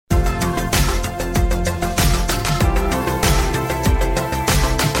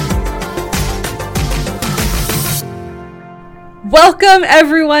Welcome,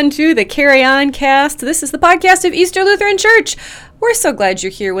 everyone, to the Carry On Cast. This is the podcast of Easter Lutheran Church. We're so glad you're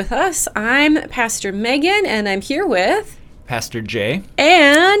here with us. I'm Pastor Megan, and I'm here with Pastor Jay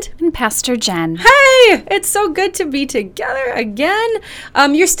and Pastor Jen. Hey, it's so good to be together again.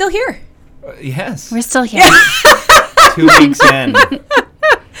 You're still here. Yes. We're still here. 2 weeks in.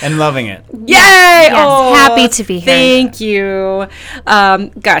 And loving it. Yay! Yes, oh, happy to be here. Thank you.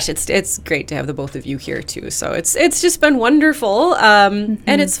 Gosh, it's great to have the both of you here too. So it's just been wonderful, and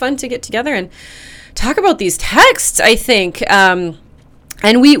it's fun to get together and talk about these texts. I think, and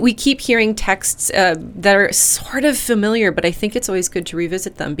we keep hearing texts that are sort of familiar, but I think it's always good to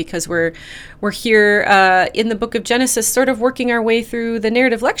revisit them because we're here in the book of Genesis, sort of working our way through the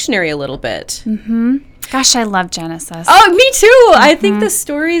narrative lectionary a little bit. Mm-hmm. Gosh, I love Genesis. Oh, me too. I think the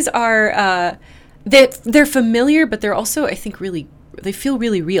stories are they're familiar, but they're also, I think, they feel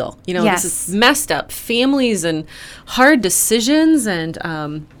really real. You know, Yes. This is messed up families and hard decisions and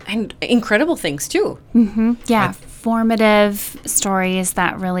incredible things too. Mm-hmm. Yeah, formative stories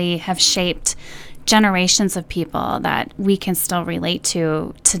that really have shaped generations of people that we can still relate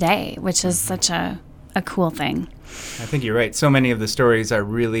to today, which is such a cool thing. I think you're right. So many of the stories are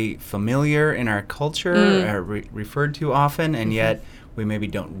really familiar in our culture, are referred to often, and yet we maybe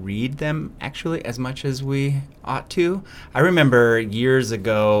don't read them actually as much as we ought to. I remember years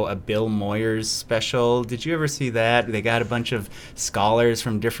ago a Bill Moyers special. Did you ever see that? They got a bunch of scholars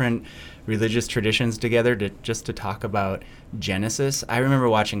from different religious traditions together to talk about Genesis. I remember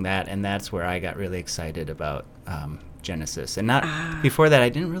watching that, and that's where I got really excited about Genesis. And before that, I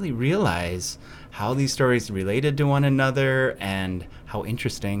didn't really realize how these stories related to one another and how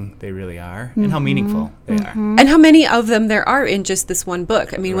interesting they really are and how meaningful they are. And how many of them there are in just this one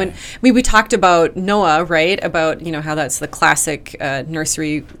book. I mean, Right. when we talked about Noah, right, about, how that's the classic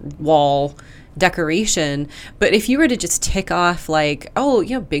nursery wall decoration. But if you were to just tick off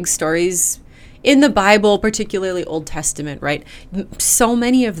big stories in the Bible, particularly Old Testament, right? So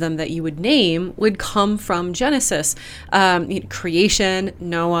many of them that you would name would come from Genesis. Creation,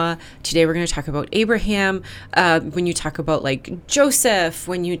 Noah. Today we're going to talk about Abraham. When you talk about Joseph,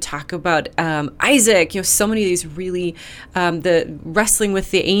 when you talk about Isaac, so many of these really, the wrestling with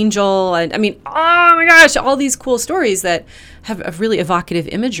the angel. And I mean, oh my gosh, all these cool stories that have a really evocative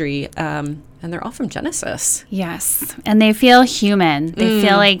imagery. And they're all from Genesis. Yes, and they feel human. They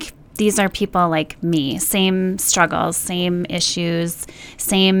feel like these are people like me, same struggles, same issues,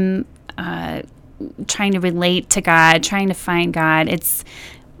 same trying to relate to God, trying to find God. It's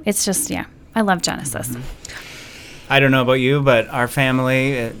just, I love Genesis. I don't know about you, but our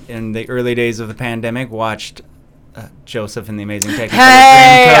family in the early days of the pandemic watched Joseph and the Amazing Technicolor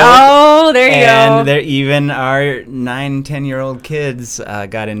Dreamcoat. There you go. And even our 9-10-year-old kids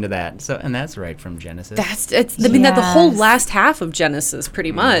got into that. And that's right from Genesis. That the whole last half of Genesis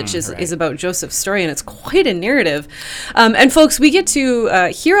pretty much is about Joseph's story, and it's quite a narrative. And folks, we get to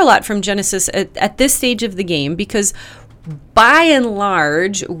hear a lot from Genesis at this stage of the game because by and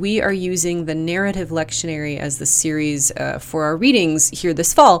large, we are using the narrative lectionary as the series for our readings here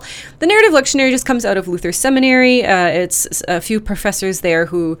this fall. The narrative lectionary just comes out of Luther Seminary. It's a few professors there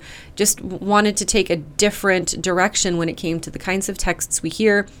who just wanted to take a different direction when it came to the kinds of texts we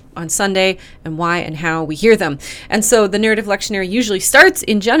hear on Sunday and why and how we hear them. And so the narrative lectionary usually starts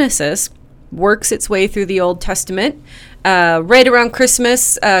in Genesis, works its way through the Old Testament, right around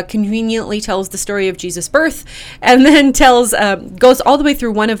Christmas, conveniently tells the story of Jesus' birth, and then goes all the way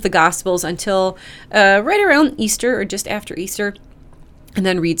through one of the Gospels until right around Easter or just after Easter, and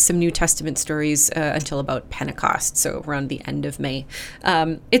then reads some New Testament stories until about Pentecost, so around the end of May.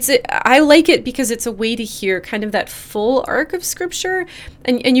 I like it because it's a way to hear kind of that full arc of Scripture,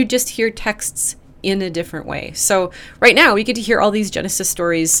 and you just hear texts in a different way. So right now we get to hear all these Genesis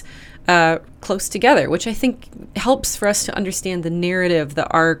stories close together, which I think helps for us to understand the narrative, the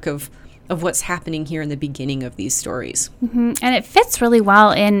arc of what's happening here in the beginning of these stories. Mm-hmm. And it fits really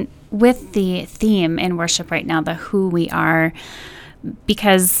well in with the theme in worship right now, the who we are,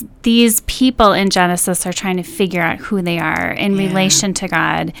 because these people in Genesis are trying to figure out who they are in relation to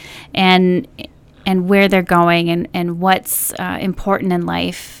God and where they're going and what's important in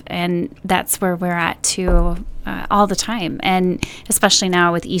life. And that's where we're at too all the time. And especially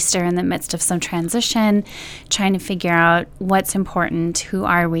now with Easter in the midst of some transition, trying to figure out what's important, who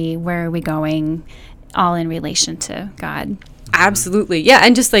are we, where are we going, all in relation to God. Absolutely. Yeah.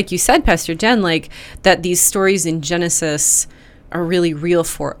 And just like you said, Pastor Jen, that these stories in Genesis are really real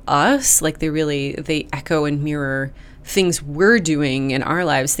for us. They echo and mirror things we're doing in our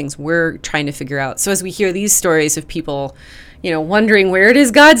lives, things we're trying to figure out. So as we hear these stories of people, wondering where it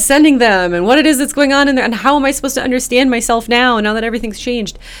is God's sending them and what it is that's going on in there and how am I supposed to understand myself now that everything's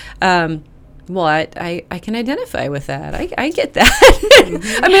changed. Well, I can identify with that. I get that.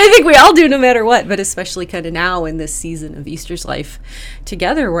 I mean, I think we all do no matter what, but especially kind of now in this season of Easter's life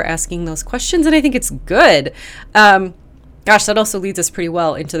together, we're asking those questions, and I think it's good. Gosh, that also leads us pretty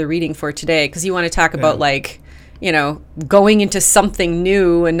well into the reading for today, because you want to talk about going into something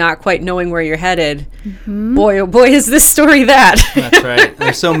new and not quite knowing where you're headed. Mm-hmm. Boy, oh boy, is this story that. That's right.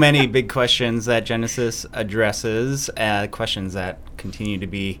 There's so many big questions that Genesis addresses, questions that continue to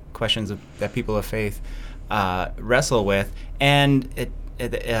be questions that people of faith wrestle with. And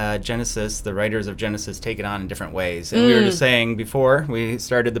Genesis, the writers of Genesis, take it on in different ways. And we were just saying before we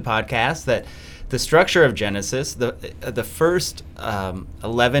started the podcast that the structure of Genesis, the first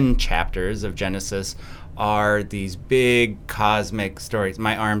 11 chapters of Genesis are these big cosmic stories.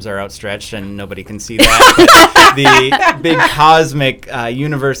 My arms are outstretched and nobody can see that. The big cosmic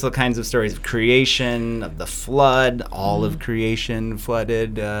universal kinds of stories of creation, of the flood, all of creation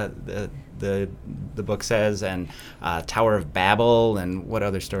flooded, the book says, and Tower of Babel, and what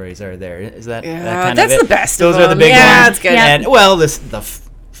other stories are there? Is that kind that's of it? The best Those of are them. the big ones. That's good. And the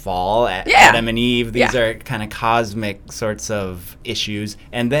fall, Adam and Eve, these are kind of cosmic sorts of issues.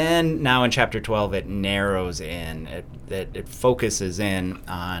 And then now in chapter 12 it narrows in, it focuses in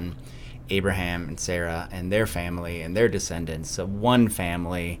on Abraham and Sarah and their family and their descendants, so one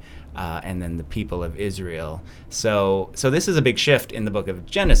family, and then the people of Israel. So this is a big shift in the book of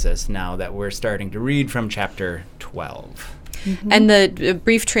Genesis now that we're starting to read from chapter 12. Mm-hmm. And the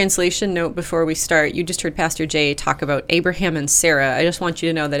brief translation note before we start, you just heard Pastor Jay talk about Abraham and Sarah. I just want you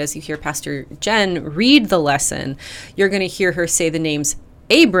to know that as you hear Pastor Jen read the lesson, you're going to hear her say the names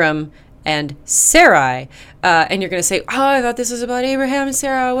Abram and Sarai. And you're going to say, I thought this was about Abraham and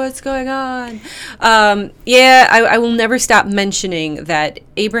Sarah. What's going on? I will never stop mentioning that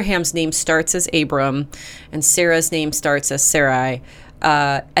Abraham's name starts as Abram and Sarah's name starts as Sarai.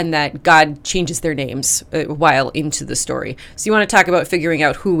 And that God changes their names while into the story. So you want to talk about figuring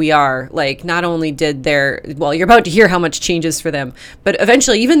out who we are. Like, not only did you're about to hear how much changes for them, but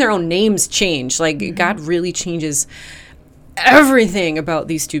eventually even their own names change. Like, God really changes everything about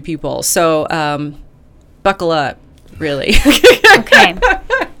these two people. So buckle up, really. Okay.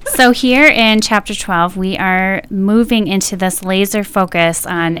 So here in chapter 12, we are moving into this laser focus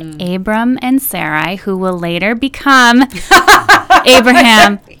on Abram and Sarai, who will later become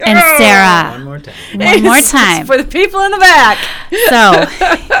Abraham and Sarah. One more time. For the people in the back.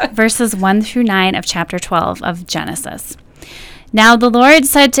 So, verses 1 through 9 of chapter 12 of Genesis. Now the Lord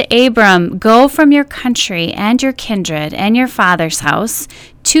said to Abram, "Go from your country and your kindred and your father's house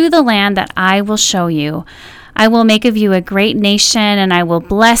to the land that I will show you. I will make of you a great nation, and I will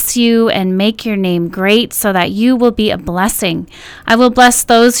bless you and make your name great so that you will be a blessing. I will bless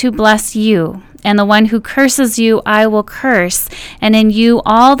those who bless you, and the one who curses you I will curse, and in you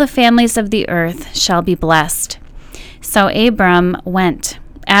all the families of the earth shall be blessed." So Abram went,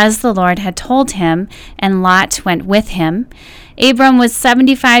 as the Lord had told him, and Lot went with him. Abram was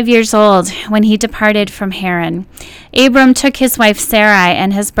 75 years old when he departed from Haran. Abram took his wife Sarai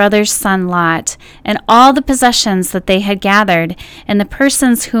and his brother's son Lot, and all the possessions that they had gathered, and the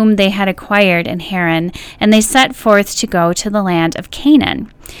persons whom they had acquired in Haran, and they set forth to go to the land of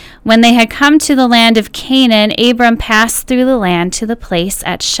Canaan. When they had come to the land of Canaan, Abram passed through the land to the place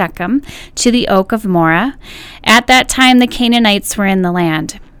at Shechem, to the oak of Moreh. At that time the Canaanites were in the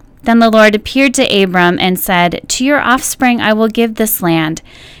land. Then the Lord appeared to Abram and said, "To your offspring I will give this land."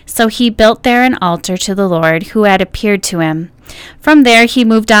 So he built there an altar to the Lord who had appeared to him. From there he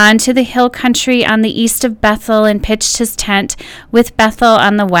moved on to the hill country on the east of Bethel and pitched his tent with Bethel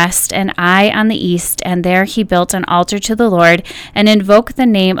on the west and Ai on the east, and there he built an altar to the Lord and invoked the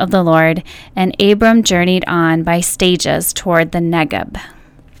name of the Lord. And Abram journeyed on by stages toward the Negeb.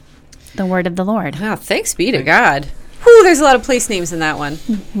 The word of the Lord. Wow, thanks be to God. Whew, there's a lot of place names in that one.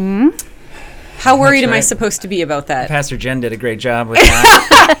 Mm-hmm. How worried am I supposed to be about that? Pastor Jen did a great job with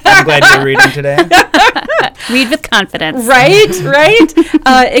that. I'm glad you're reading today. Read with confidence. Right?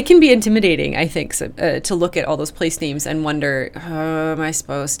 It can be intimidating, I think, to look at all those place names and wonder, am I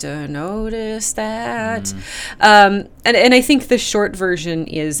supposed to notice that? And I think the short version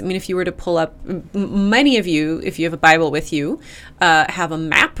is, if you were to pull up, many of you, if you have a Bible with you, have a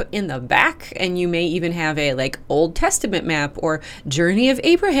map in the back, and you may even have a Old Testament map or Journey of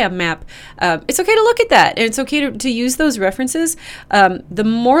Abraham map. It's okay to look at that, and it's okay to use those references. The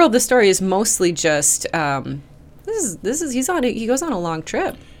moral of the story is mostly just he goes on a long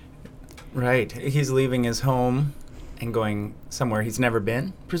trip. Right. He's leaving his home and going somewhere he's never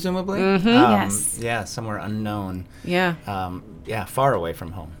been, presumably. Yes. Yeah, somewhere unknown. Yeah. Far away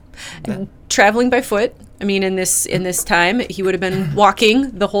from home. Traveling by foot. I mean, in this time, he would have been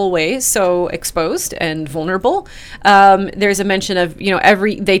walking the whole way, so exposed and vulnerable. There's a mention of,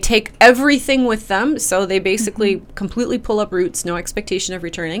 they take everything with them, so they basically completely pull up roots, no expectation of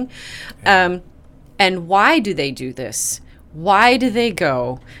returning. And why do they do this? Why do they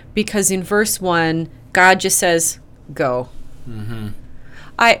go? Because in verse 1, God just says, go. Mm-hmm.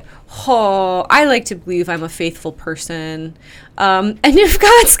 I like to believe I'm a faithful person. And if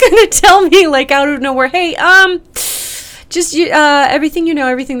God's going to tell me, like, out of nowhere, hey, just everything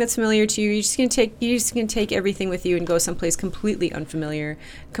everything that's familiar to you, you're just going to take everything with you and go someplace completely unfamiliar,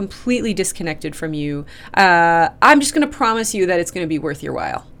 completely disconnected from you. I'm just going to promise you that it's going to be worth your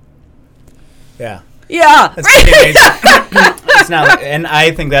while. Yeah. Yeah. That's pretty amazing. It's not, and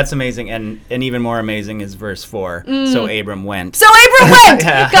I think that's amazing. And even more amazing is verse 4. So Abram went.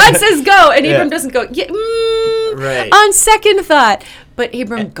 Yeah. God says go, and Abram doesn't go. Yeah, right. On second thought. But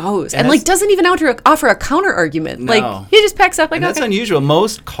Abram goes and doesn't even offer a counter argument. No. Like, he just packs up. Like, and that's unusual.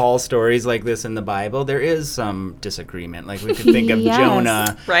 Most call stories like this in the Bible, there is some disagreement. Like, we could think of Yes.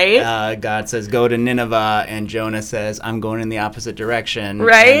 Jonah. Right. God says, go to Nineveh, and Jonah says, I'm going in the opposite direction.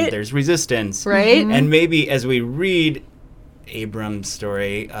 Right. And there's resistance. Right. And maybe as we read Abram's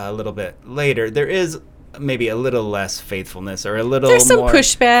story a little bit later, there is maybe a little less faithfulness or a little There's some more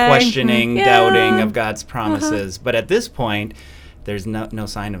pushback. questioning, Yeah. doubting of God's promises. But at this point, there's no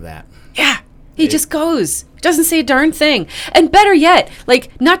sign of that. Yeah. He just goes. Doesn't say a darn thing. And better yet,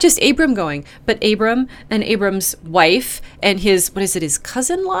 like, not just Abram going, but Abram and Abram's wife and his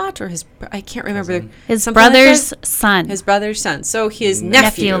cousin Lot, or I can't remember. His Something like brother's that? son. His brother's son. So his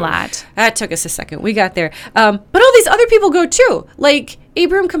nephew. Lot. That took us a second. We got there. But all these other people go too. Like,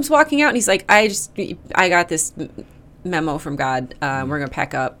 Abram comes walking out and he's like, I got this memo from God. We're going to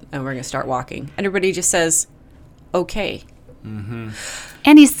pack up and we're going to start walking. And everybody just says, okay. Mm-hmm.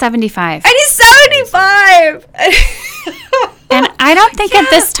 And he's 75. And he's 75! And I don't think at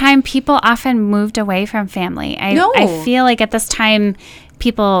this time people often moved away from family. I feel like at this time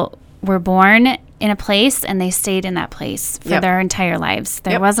people were born in a place and they stayed in that place for their entire lives.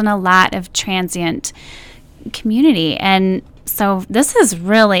 There wasn't a lot of transient community. And so this is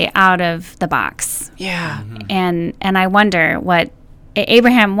really out of the box. Yeah. And I wonder what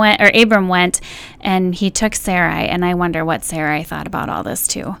Abram went and he took Sarai, and I wonder what Sarai thought about all this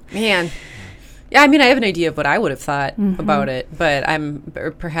too. Man. Yeah, I mean, I have an idea of what I would have thought about it, but I'm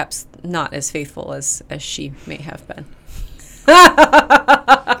perhaps not as faithful as she may have been.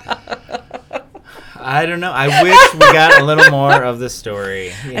 I don't know. I wish we got a little more of the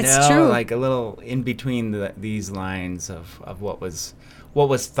story. That's true. Like a little in between these lines of what was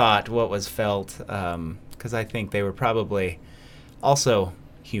thought, what was felt, because I think they were probably also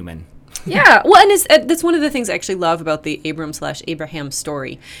human. Yeah, well, and that's one of the things I actually love about the Abram/Abraham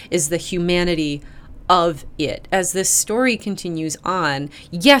story is the humanity of it. As this story continues on,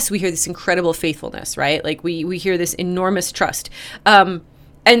 yes, we hear this incredible faithfulness, right? Like we hear this enormous trust. And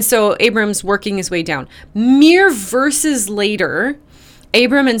so Abram's working his way down. Mere verses later,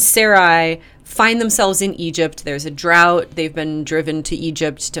 Abram and Sarai find themselves in Egypt. There's a drought. They've been driven to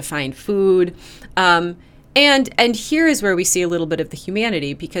Egypt to find food. And here is where we see a little bit of the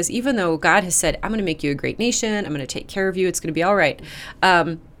humanity, because even though God has said, I'm going to make you a great nation, I'm going to take care of you, it's going to be all right.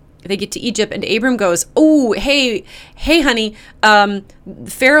 They get to Egypt, and Abram goes, oh, hey, honey,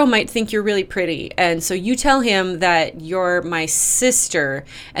 Pharaoh might think you're really pretty, and so you tell him that you're my sister,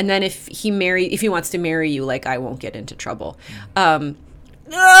 and then if he wants to marry you, like, I won't get into trouble. Yeah.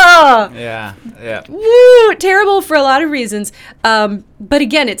 Woo, terrible for a lot of reasons. But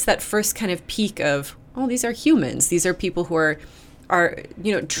again, it's that first kind of peak of, oh, these are humans. These are people who are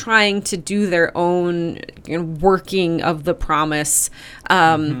trying to do their own working of the promise.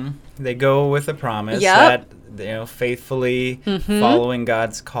 They go with the promise that faithfully following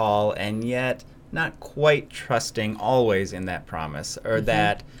God's call, and yet not quite trusting always in that promise, or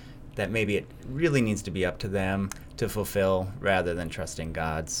that maybe it really needs to be up to them to fulfill rather than trusting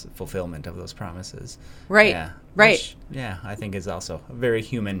God's fulfillment of those promises. Right. Yeah. Right. Which, I think is also a very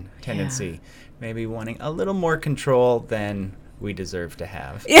human tendency. Yeah. Maybe wanting a little more control than we deserve to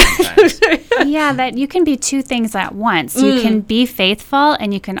have. Yeah, that you can be two things at once. You can be faithful,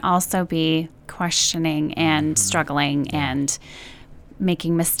 and you can also be questioning and struggling and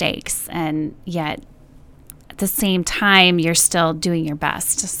making mistakes, and yet at the same time you're still doing your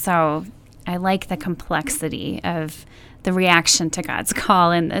best. So I like the complexity of the reaction to God's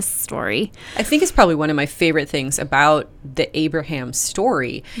call in this story. I think it's probably one of my favorite things about the Abraham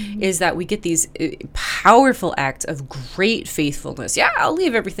story is that we get these powerful acts of great faithfulness. Yeah, I'll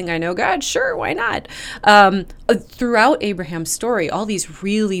leave everything I know, God. Sure, why not? Throughout Abraham's story, all these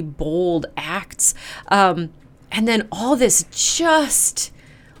really bold acts. And then all this just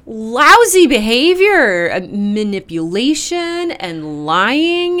lousy behavior, manipulation and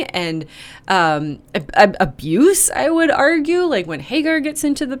lying and abuse, I would argue, like when Hagar gets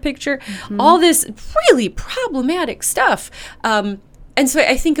into the picture, all this really problematic stuff. And so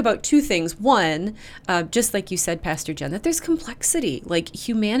I think about two things. One, just like you said, Pastor Jen, that there's complexity. Like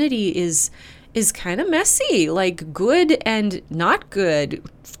humanity is kind of messy, like good and not good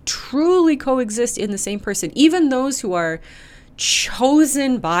truly coexist in the same person. Even those who are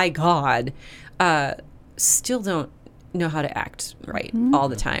chosen by God still don't know how to act right all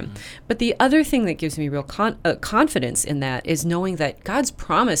the time. But the other thing that gives me real confidence in that is knowing that God's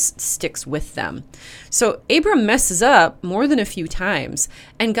promise sticks with them. So Abram messes up more than a few times,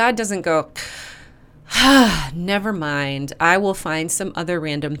 and God doesn't go, never mind, I will find some other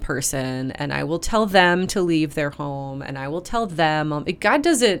random person and I will tell them to leave their home and I will tell them. God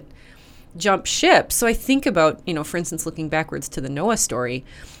doesn't jump ship. So I think about, for instance, looking backwards to the Noah story,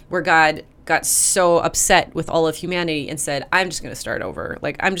 where God got so upset with all of humanity and said, I'm just going to start over.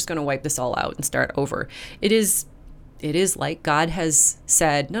 Like, I'm just going to wipe this all out and start over. It is like God has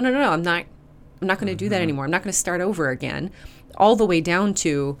said, no, I'm not going to do that anymore. I'm not going to start over again. All the way down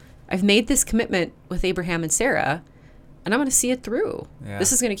to, I've made this commitment with Abraham and Sarah, and I'm going to see it through. Yeah.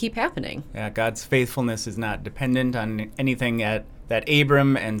 This is going to keep happening. Yeah, God's faithfulness is not dependent on anything that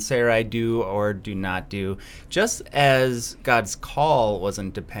Abram and Sarai do or do not do, just as God's call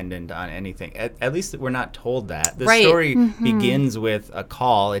wasn't dependent on anything. At least we're not told that. The story begins with a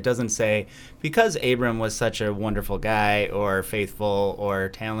call. It doesn't say, because Abram was such a wonderful guy or faithful or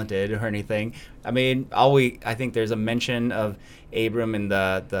talented or anything. I mean, I think there's a mention of Abram and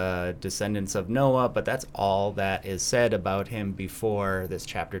the descendants of Noah, but that's all that is said about him before this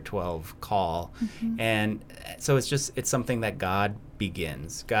chapter 12 call. And so it's something that God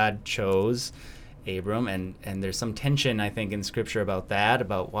begins. God chose Abram, and there's some tension, I think, in Scripture about that,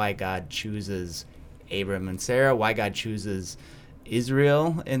 about why God chooses Abram and Sarah, why God chooses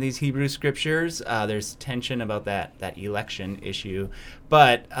Israel in these Hebrew Scriptures. There's tension about that election issue,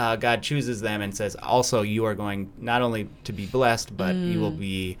 but God chooses them and says, also, you are going not only to be blessed, but you will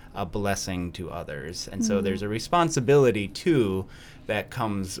be a blessing to others. And so there's a responsibility, too, that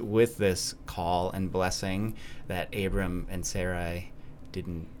comes with this call and blessing that Abram and Sarai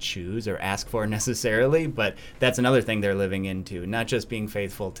didn't choose or ask for necessarily, but that's another thing they're living into, not just being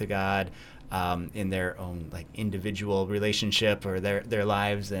faithful to God in their own individual relationship or their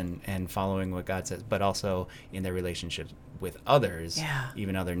lives and following what God says, but also in their relationships with others,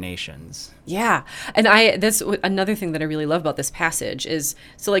 even other nations. Yeah. And that's another thing that I really love about this passage is,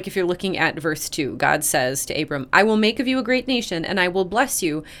 so if you're looking at verse 2, God says to Abram, I will make of you a great nation and I will bless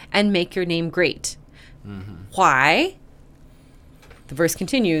you and make your name great. Why? The verse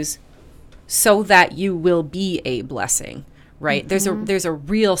continues, so that you will be a blessing. Right? There's a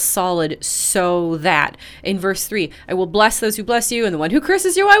real solid so that. In verse 3, I will bless those who bless you, and the one who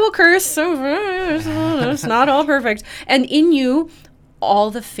curses you I will curse. So it's not all perfect. And in you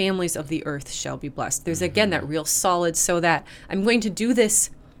all the families of the earth shall be blessed. There's again that real solid so that. I'm going to do this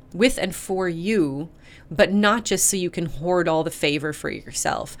with and for you, but not just so you can hoard all the favor for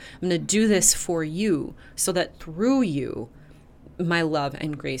yourself. I'm going to do this for you so that through you my love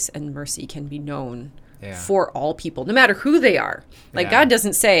and grace and mercy can be known for all people, no matter who they are. God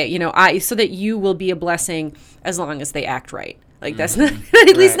doesn't say, so that you will be a blessing as long as they act right. That's not,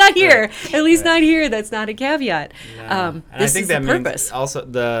 at least not here. At least not here. That's not a caveat. And I think that means also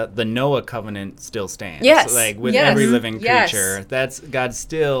the Noah covenant still stands. Yes. With every living creature. That's God's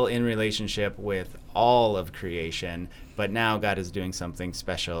still in relationship with all of creation, but now God is doing something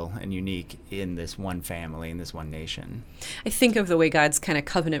special and unique in this one family, in this one nation. I think of the way God's kind of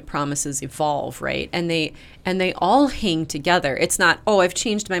covenant promises evolve, right? And they all hang together. It's not, I've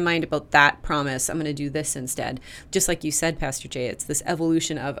changed my mind about that promise, I'm going to do this instead. Just like you said, Pastor Jay, it's this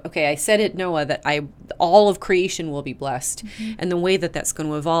evolution of, I said at Noah that all of creation will be blessed. And the way that that's going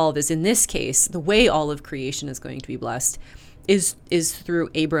to evolve is, in this case, the way all of creation is going to be blessed is through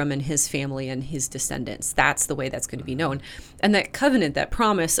Abram and his family and his descendants. That's the way that's going to be known. And that covenant, that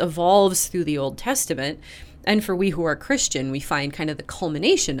promise, evolves through the Old Testament. And for we who are Christian, we find kind of the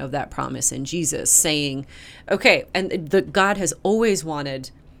culmination of that promise in Jesus, saying, God has always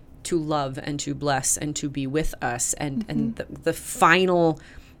wanted to love and to bless and to be with us. And the final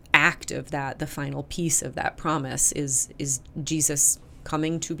act of that, the final piece of that promise is Jesus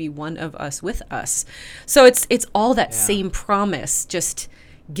coming to be one of us with us. So it's all that same promise, just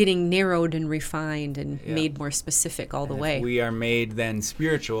getting narrowed and refined and made more specific all the way. If we are made then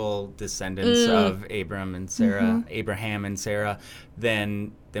spiritual descendants of Abraham and Sarah,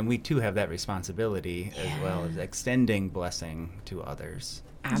 then we too have that responsibility as well as extending blessing to others.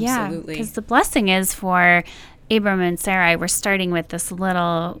 Absolutely. Because the blessing is for Abram and Sarai. We're starting with this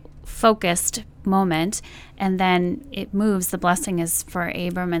little focused moment, and then it moves. The blessing is for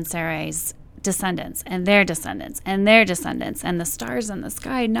Abram and Sarai's descendants and their descendants and their descendants, and the stars in the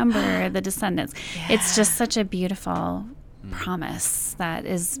sky number the descendants. It's just such a beautiful promise that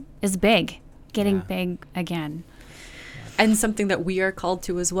is big, getting big again. And something that we are called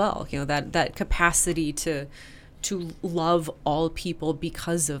to as well, that capacity to love all people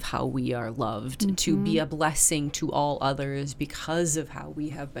because of how we are loved, to be a blessing to all others because of how we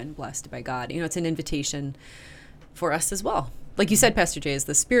have been blessed by God. It's an invitation for us as well. Like you said, Pastor Jay, is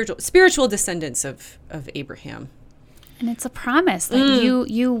the spiritual descendants of Abraham. And it's a promise that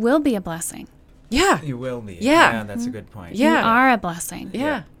you will be a blessing. Yeah. You will be. Yeah. That's a good point. You are a blessing.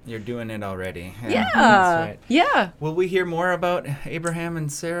 Yeah. You're doing it already. Yeah. That's right. Yeah. Will we hear more about Abraham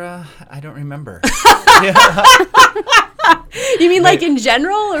and Sarah? I don't remember. You mean like in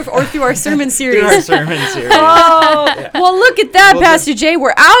general or through our sermon series? Through our sermon series. Well, look at that, Pastor Jay.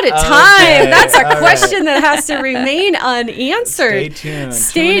 We're out of time. Okay. That's a question that has to remain unanswered. Stay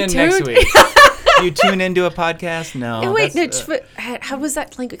tuned. Next week. Do you tune into a podcast? No. Wait, how was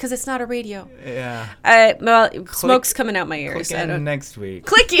that link? Because it's not a radio. Yeah. Smoke's coming out my ears. Click in next week.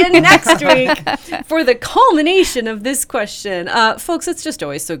 Click in next week for the culmination of this question. Folks, it's just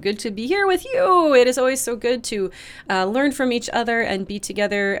always so good to be here with you. It is always so good to learn from each other and be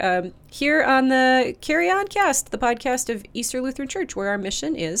together here on the Carry On Cast, the podcast of Easter Lutheran Church, where our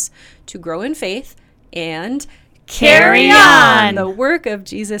mission is to grow in faith and carry on the work of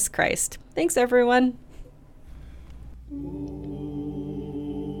Jesus Christ. Thanks, everyone.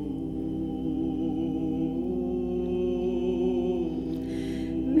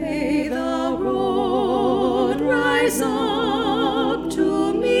 May the road rise on.